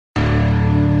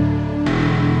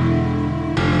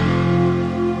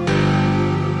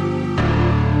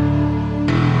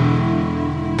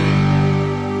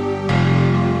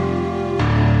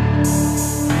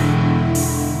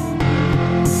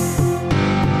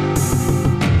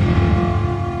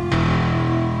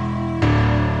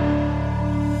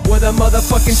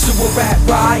motherfucking sewer rat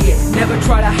riot. Never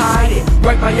try to hide it,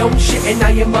 write my own shit and now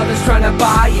your mother's trying to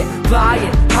buy it.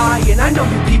 Flying high and I know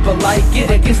you people like it.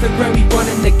 Against the grain we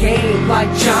running the game like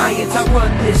giants. I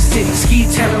run this city, ski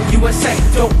town, USA.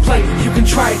 Don't play, you can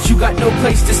try it, you got no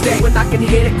place to stay. When I can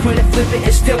hit it, quit it, flip it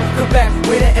and still come back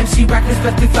with an MC rack,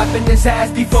 especially flapping his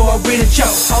ass before I read a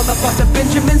joke. All about the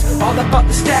Benjamins, all about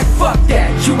the stack, fuck that.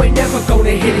 You ain't never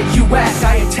gonna hit it, you act.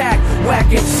 I attack, whack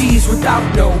MCs without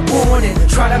no warning.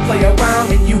 Try to play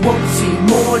around and you won't see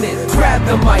morning. Grab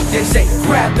the mic, they say,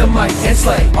 grab the mic and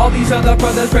slay. All these other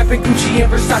brothers reppin' Gucci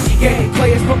and Versace gang.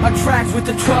 Players put my tracks with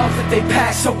the 12s that they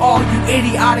pack. So all you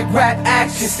idiotic rap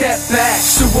acts, just step back.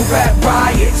 Sewer rat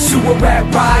riot, sewer rat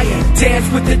riot. Dance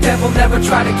with the devil, never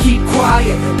try to keep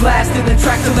quiet. Blasting the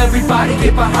track till everybody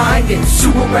get behind it.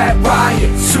 Sewer rat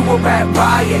riot, sewer rat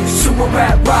riot, sewer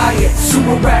rat riot,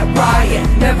 sewer rat riot.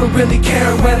 Never really care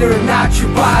whether or not you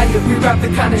buy it. We rap the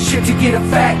kind of shit to get a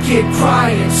fat kid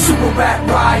crying. Sewer rat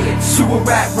riot, sewer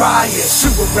rat riot,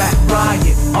 sewer rat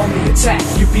riot. On the attack,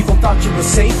 you people thought you were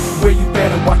safe. Well, you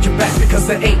better watch your back, because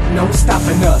there ain't no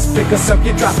stopping us. Pick us up,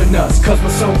 you're dropping us, cause we're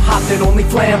so hot that only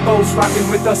Flambeau's rocking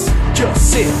with us.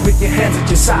 Just sit with your hands at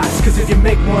your sides, cause if you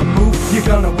make one move, you're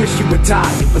gonna wish you would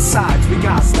die. And besides, we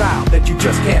got style that you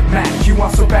just can't match. You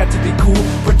want so bad to be cool,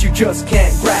 but you just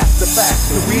can't grasp the fact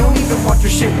that we don't even want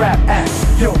your shit rap act.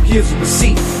 Yo, here's a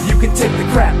receipt, you can take the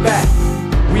crap back.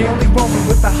 We only rollin'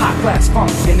 with the hot glass funk,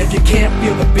 and if you can't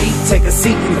feel the beat, take a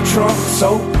seat in the trunk.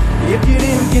 So, if you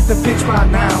didn't get the pitch by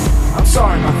now, I'm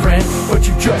sorry my friend, but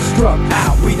you just struck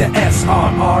out. We the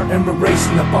SRR and we're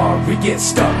racing the bar. We get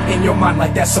stuck in your mind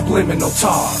like that subliminal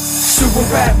tar. Sewer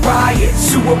rat riot,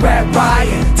 sewer rat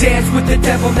riot. Dance with the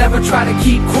devil, never try to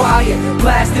keep quiet.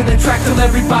 Blasting the track till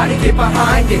everybody get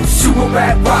behind it. Sewer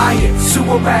rat riot,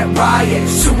 sewer rat riot,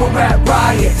 sewer rat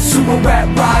riot, sewer rat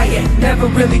riot. Never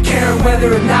really care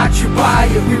whether or not you buy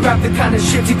it. We rap the kind of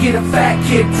shit to get a fat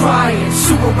kid crying.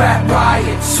 Sewer rat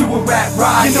riot, sewer rat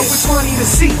riot. You know it's funny to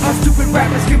see how stupid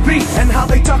rappers can be, and how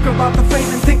they talk about the fame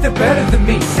and think they're better than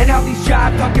me. And how these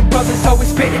jive talking brothers always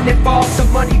spitting it falls. The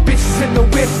money, bitches in the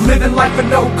whip, living life for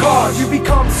no cause. You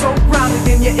become so grounded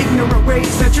in your ignorant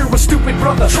ways that you're a stupid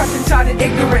brother trapped inside an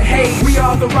ignorant haze. We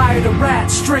are the riot of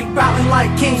rats, straight battling like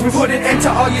kings. We put an end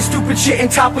to all your stupid shit and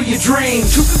topple your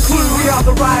dreams. To conclude, we are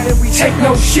the riot and we take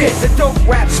no shit. The dope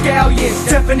rap scallions,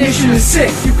 definition is sick.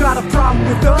 You got a problem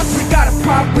with us, we got a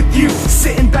problem with you.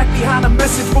 Sitting back behind a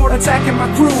message board attacking my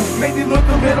crew. Maybe look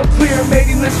a little clear,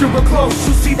 maybe listen real close.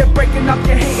 You'll see that breaking up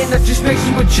your hate and that just makes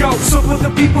you a joke. So for the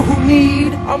people who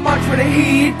need a mantra to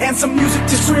heed and some music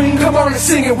to scream, come on and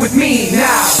sing it with me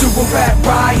now. Sewer rat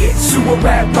riot, sewer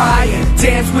rat riot.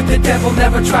 Dance with the devil,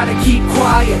 never try to keep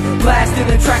quiet. Blasting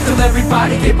the track till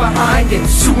everybody get behind it.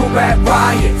 Sewer rat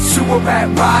riot, sewer rat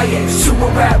riot,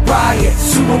 sewer rat riot,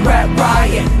 sewer rat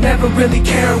riot. Never really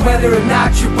care whether or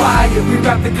not you buy it. We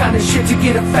rap the kind of shit to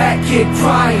get a fat kid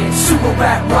crying. Sewer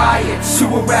rat riot,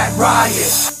 sewer rat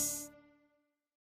riot.